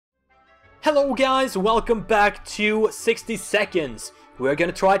Hello guys, welcome back to 60 Seconds. We're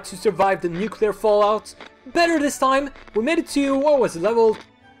gonna try to survive the nuclear fallout. Better this time. We made it to, what was it, level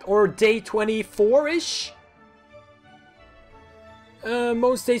or day 24-ish?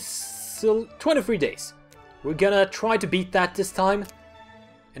 Most days, still 23 days. We're gonna try to beat that this time.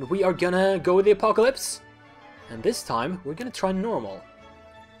 And we are gonna go with the apocalypse. And this time, we're gonna try normal.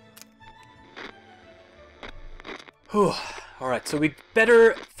 Whew. Alright, so we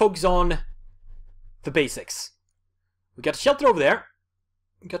better focus on the basics. We got shelter over there.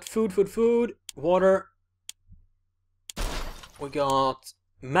 We got food, water. We got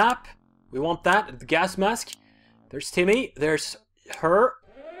map. We want that. The gas mask. There's Timmy. There's her.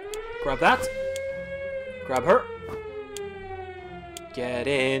 Grab that. Grab her. Get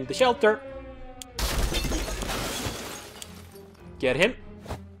in the shelter. Get him.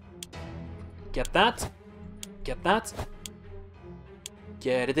 Get that. Get that.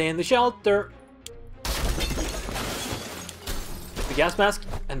 Get it in the shelter. The gas mask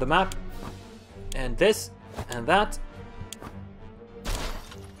and the map and this and that.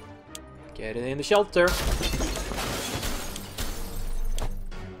 Get it in the shelter.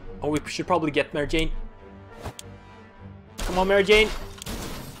 Oh, we should probably get Mary Jane. Come on, Mary Jane.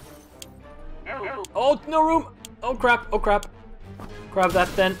 Oh, no room. Oh crap, oh crap. Grab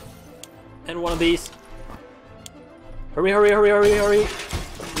that then. And one of these. Hurry, hurry, hurry, hurry, hurry.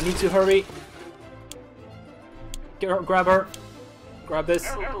 We need to hurry. Grab her. Grab this.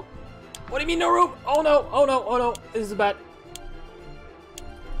 What do you mean no room? Oh no, oh no, oh no. This is bad.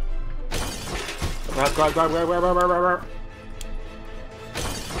 Grab.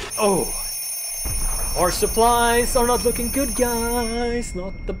 Oh. Our supplies are not looking good, guys.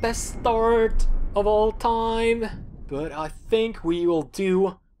 Not the best start of all time. But I think we will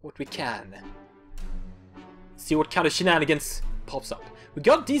do what we can. See what kind of shenanigans pops up. We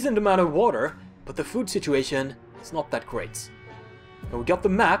got a decent amount of water, but the food situation is not that great. And we got the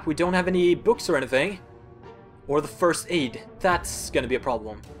map, we don't have any books or anything. Or the first aid, that's gonna be a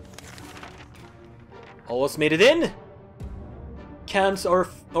problem. Almost made it in! Cans are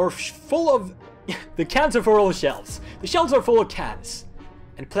full of... the cans are full of shells. The shells are full of cans.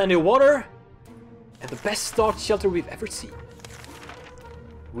 And plenty of water. And the best start shelter we've ever seen.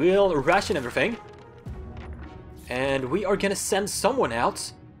 We'll ration everything. And we are gonna send someone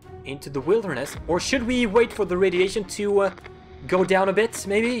out into the wilderness. Or should we wait for the radiation to go down a bit,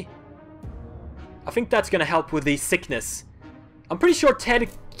 maybe? I think that's gonna help with the sickness. I'm pretty sure Ted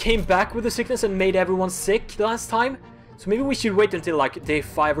came back with the sickness and made everyone sick last time. So maybe we should wait until like day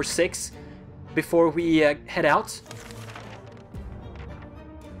 5 or 6 before we head out.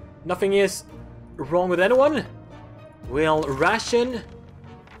 Nothing is wrong with anyone. We'll ration.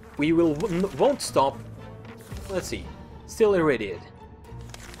 We won't stop. Let's see. Still irradiated.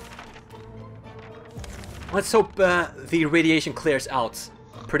 Let's hope the radiation clears out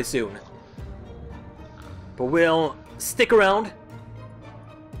pretty soon. But we'll stick around.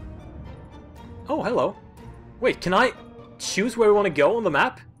 Oh, hello. Wait, can I choose where we want to go on the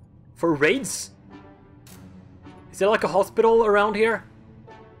map? For raids? Is there like a hospital around here?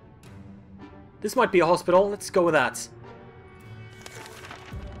 This might be a hospital. Let's go with that.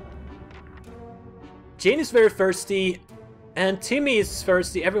 Jane is very thirsty. And Timmy is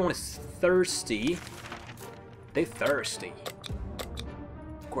thirsty. Everyone is thirsty. They're thirsty.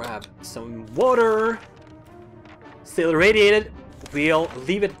 Grab some water. Still irradiated. We'll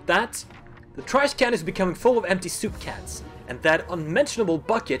leave it at that. The trash can is becoming full of empty soup cans. And that unmentionable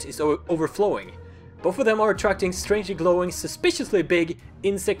bucket is overflowing. Both of them are attracting strangely glowing, suspiciously big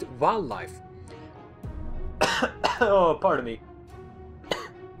insect wildlife. Oh, pardon me.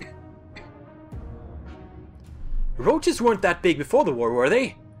 Roaches weren't that big before the war, were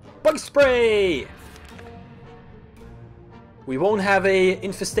they? Bug spray! We won't have a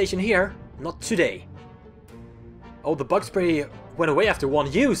infestation here. Not today. Oh, the bug spray went away after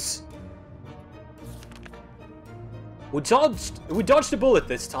one use. We dodged the bullet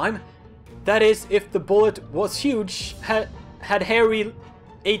this time. That is, if the bullet was huge, had hairy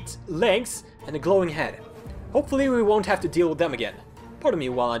 8 legs, and a glowing head. Hopefully we won't have to deal with them again. Pardon me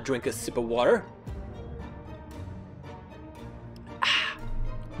while I drink a sip of water. Ah,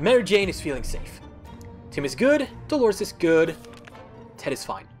 Mary Jane is feeling safe. Tim is good, Dolores is good, Ted is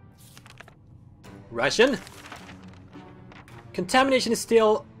fine. Ration. Contamination is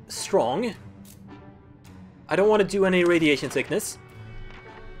still strong. I don't want to do any radiation sickness.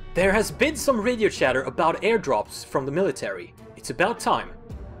 There has been some radio chatter about airdrops from the military. It's about time.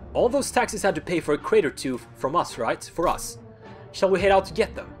 All those taxes had to pay for a crate or two from us, right? For us. Shall we head out to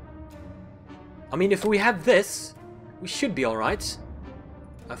get them? I mean, if we have this, we should be alright.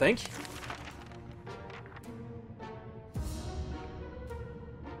 I think.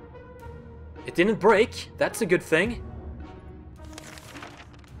 It didn't break, that's a good thing.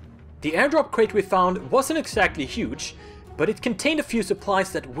 The airdrop crate we found wasn't exactly huge, but it contained a few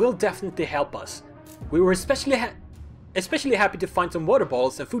supplies that will definitely help us. We were especially happy to find some water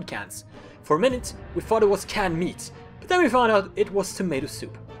bottles and food cans. For a minute, we thought it was canned meat, but then we found out it was tomato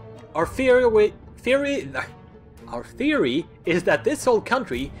soup. Our theory is that this whole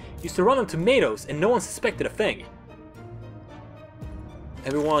country used to run on tomatoes and no one suspected a thing.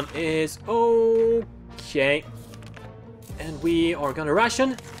 Everyone is okay. And we are gonna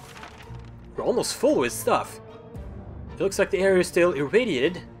ration. We're almost full with stuff. It looks like the area is still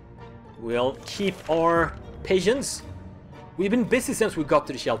irradiated. We'll keep our patience. We've been busy since we got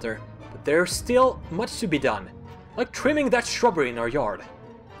to the shelter, but there's still much to be done. Like trimming that shrubbery in our yard.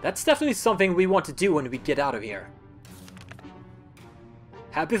 That's definitely something we want to do when we get out of here.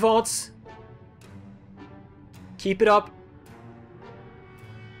 Happy thoughts. Keep it up.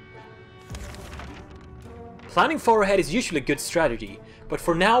 Planning far ahead is usually a good strategy, but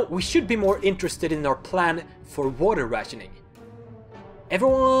for now we should be more interested in our plan for water rationing.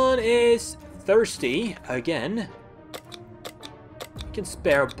 Everyone is thirsty again. We can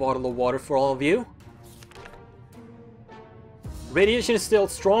spare a bottle of water for all of you. Radiation is still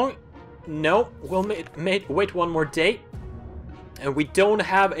strong. No, we'll wait one more day. And we don't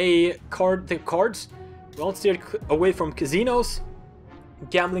have the cards. We all steered away from casinos,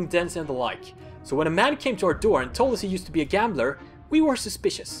 gambling dens and the like. So when a man came to our door and told us he used to be a gambler, we were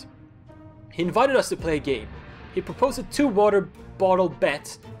suspicious. He invited us to play a game. He proposed a 2 water bottle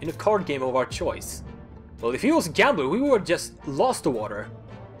bet in a card game of our choice. Well, if he was a gambler, we would have just lost the water.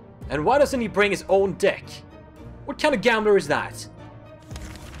 And why doesn't he bring his own deck? What kind of gambler is that?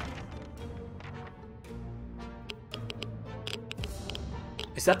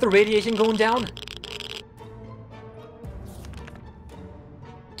 Is that the radiation going down?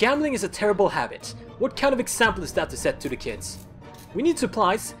 Gambling is a terrible habit. What kind of example is that to set to the kids? We need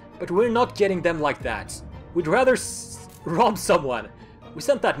supplies, but we're not getting them like that. We'd rather rob someone. We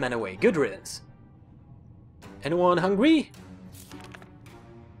sent that man away. Good riddance. Anyone hungry?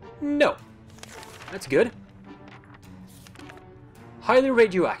 No. That's good. Highly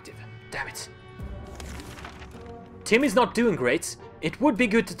radioactive. Damn it. Timmy's not doing great. It would be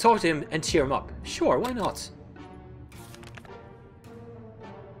good to talk to him and cheer him up. Sure, why not?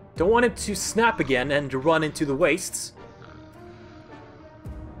 Don't want him to snap again and run into the wastes.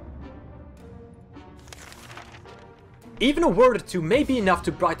 Even a word or two may be enough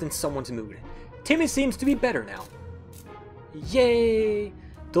to brighten someone's mood. Timmy seems to be better now. Yay!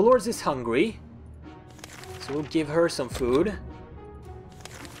 Dolores is hungry. So we'll give her some food.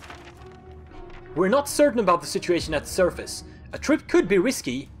 We're not certain about the situation at the surface. A trip could be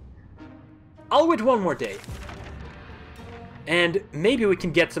risky. I'll wait one more day. And maybe we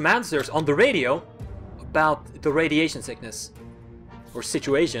can get some answers on the radio about the radiation sickness or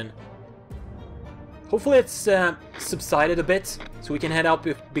situation. Hopefully it's subsided a bit so we can head out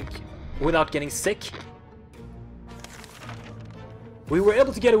without getting sick. We were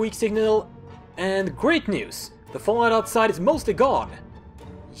able to get a weak signal, and great news! The fallout outside is mostly gone.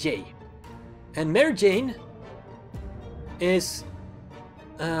 Yay. And Mary Jane is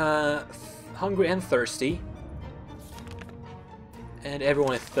hungry and thirsty. And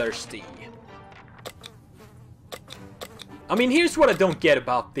everyone is thirsty. I mean, here's what I don't get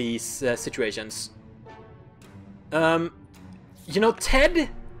about these situations. You know, Ted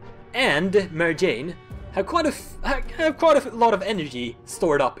and Mary Jane have quite a lot of energy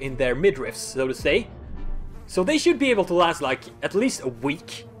stored up in their midriffs, so to say. So they should be able to last like at least a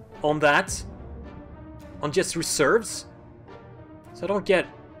week on that. On just reserves. So I don't get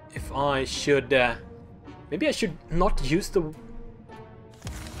if I should... maybe I should not use the...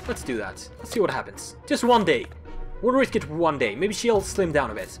 Let's do that. Let's see what happens. Just one day. We'll risk it for one day. Maybe she'll slim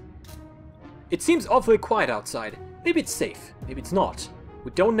down a bit. It seems awfully quiet outside. Maybe it's safe. Maybe it's not. We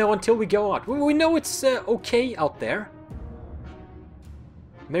don't know until we go out. We know it's okay out there.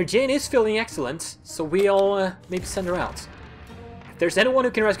 Mary Jane is feeling excellent, so we'll maybe send her out. If there's anyone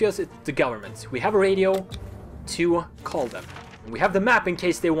who can rescue us, it's the government. We have a radio to call them. And we have the map in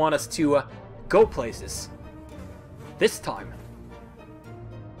case they want us to go places. This time.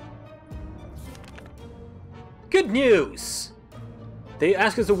 Good news! They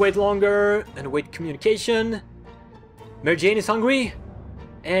ask us to wait longer and await communication. Mary Jane is hungry,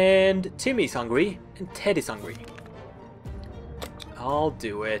 and Timmy's hungry, and Ted is hungry. I'll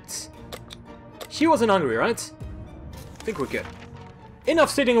do it. She wasn't hungry, right? I think we're good. Enough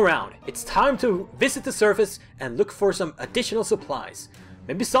sitting around. It's time to visit the surface and look for some additional supplies.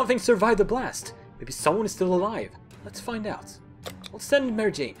 Maybe something survived the blast. Maybe someone is still alive. Let's find out. We'll send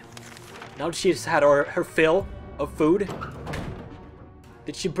Mary Jane. Now that she's had her fill of food.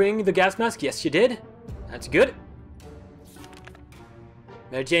 Did she bring the gas mask? Yes, she did. That's good.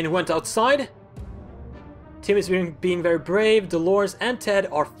 Mary Jane went outside. Tim is being very brave. Dolores and Ted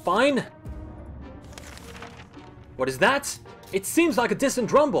are fine. What is that? It seems like a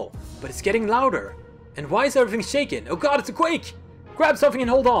distant rumble, but it's getting louder. And why is everything shaking? Oh god, it's a quake! Grab something and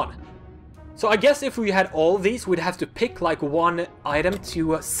hold on. So I guess if we had all of these, we'd have to pick like one item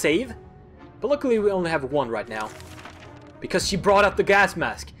to save. But luckily we only have one right now. Because she brought up the gas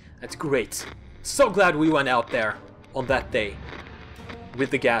mask. That's great. So glad we went out there on that day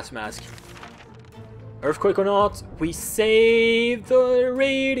with the gas mask. Earthquake or not, we saved the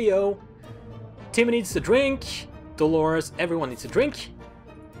radio. Timmy needs a drink. Dolores, everyone needs a drink.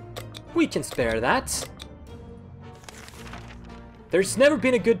 We can spare that. There's never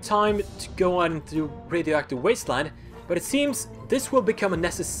been a good time to go out into radioactive wasteland, but it seems this will become a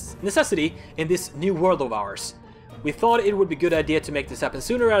necessity in this new world of ours. We thought it would be a good idea to make this happen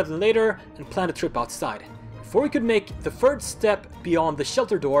sooner rather than later and plan a trip outside. Before we could make the first step beyond the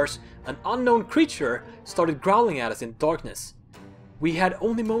shelter doors, an unknown creature started growling at us in darkness. We had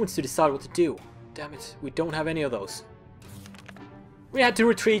only moments to decide what to do. Damn it, we don't have any of those. We had to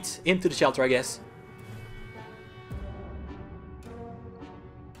retreat into the shelter, I guess.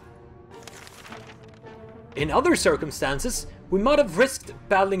 In other circumstances, we might have risked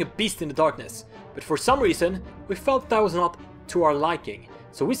battling a beast in the darkness, but for some reason, we felt that was not to our liking,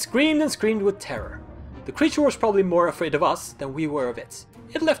 so we screamed and screamed with terror. The creature was probably more afraid of us than we were of it.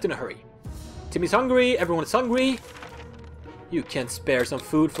 It left in a hurry. Timmy's hungry, everyone is hungry. You can spare some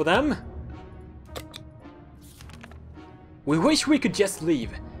food for them. We wish we could just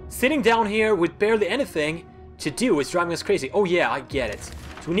leave. Sitting down here with barely anything to do is driving us crazy. Oh yeah, I get it.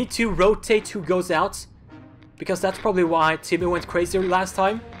 So we need to rotate who goes out, because that's probably why Timmy went crazy last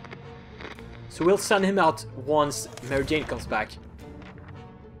time. So we'll send him out once Mary Jane comes back.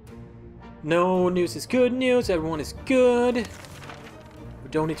 No news is good news, everyone is good. We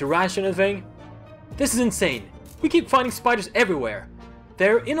don't need to ration anything. This is insane. We keep finding spiders everywhere.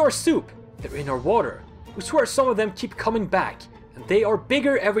 They're in our soup, they're in our water. We swear some of them keep coming back, and they are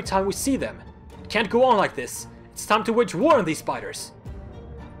bigger every time we see them. It can't go on like this. It's time to wage war on these spiders.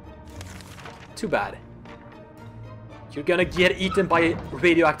 Too bad. You're gonna get eaten by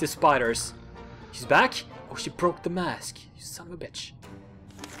radioactive spiders. She's back? Oh, she broke the mask. You son of a bitch.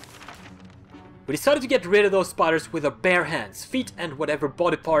 We decided to get rid of those spiders with our bare hands, feet, and whatever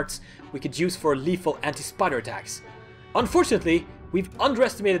body parts we could use for lethal anti-spider attacks. Unfortunately, we've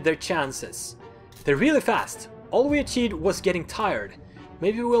underestimated their chances. They're really fast. All we achieved was getting tired.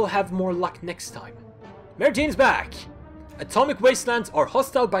 Maybe we'll have more luck next time. Mary Jane's back! Atomic wastelands are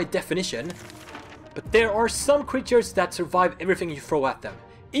hostile by definition, but there are some creatures that survive everything you throw at them,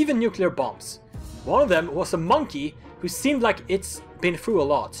 even nuclear bombs. One of them was a monkey who seemed like it's been through a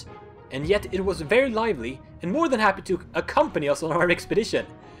lot, and yet it was very lively and more than happy to accompany us on our expedition.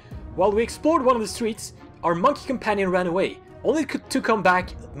 While we explored one of the streets, our monkey companion ran away, only to come back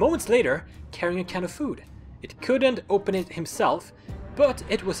moments later carrying a can of food. It couldn't open it himself, but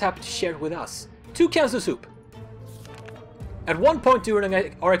it was happy to share it with us. 2 cans of soup. At one point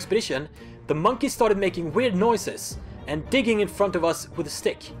during our expedition, the monkey started making weird noises and digging in front of us with a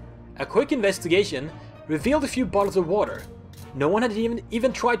stick. A quick investigation revealed a few bottles of water. No one had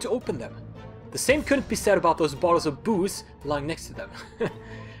even tried to open them. The same couldn't be said about those bottles of booze lying next to them.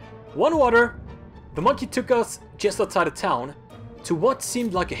 One water, the monkey took us just outside of town to what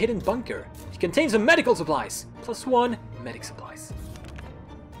seemed like a hidden bunker. It contains some medical supplies, plus 1 medic supplies.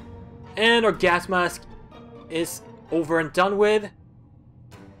 And our gas mask is over and done with.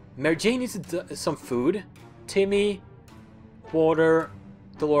 Mary Jane needs some food. Timmy, water,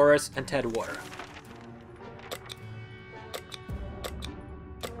 Dolores, and Ted water.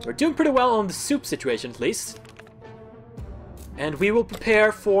 We're doing pretty well on the soup situation at least. And we will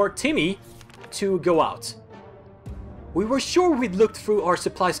prepare for Timmy to go out. We were sure we'd looked through our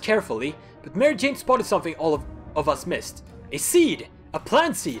supplies carefully, but Mary Jane spotted something all of us missed. A seed! A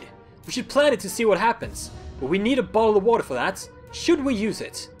plant seed! We should plant it to see what happens, but we need a bottle of water for that. Should we use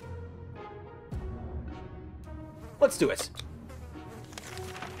it? Let's do it.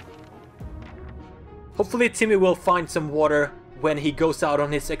 Hopefully Timmy will find some water when he goes out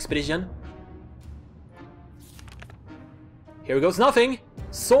on his expedition. Here goes nothing.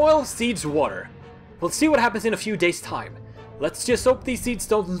 Soil, seeds, water. We'll see what happens in a few days' time. Let's just hope these seeds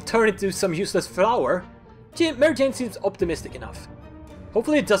don't turn into some useless flower. Mary Jane seems optimistic enough.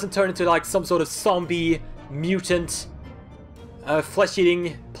 Hopefully it doesn't turn into like some sort of zombie, mutant,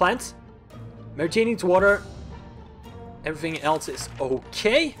 flesh-eating plant. Mary Jane needs water. Everything else is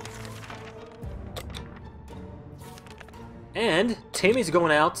okay. And Timmy's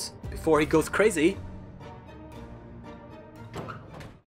going out before he goes crazy.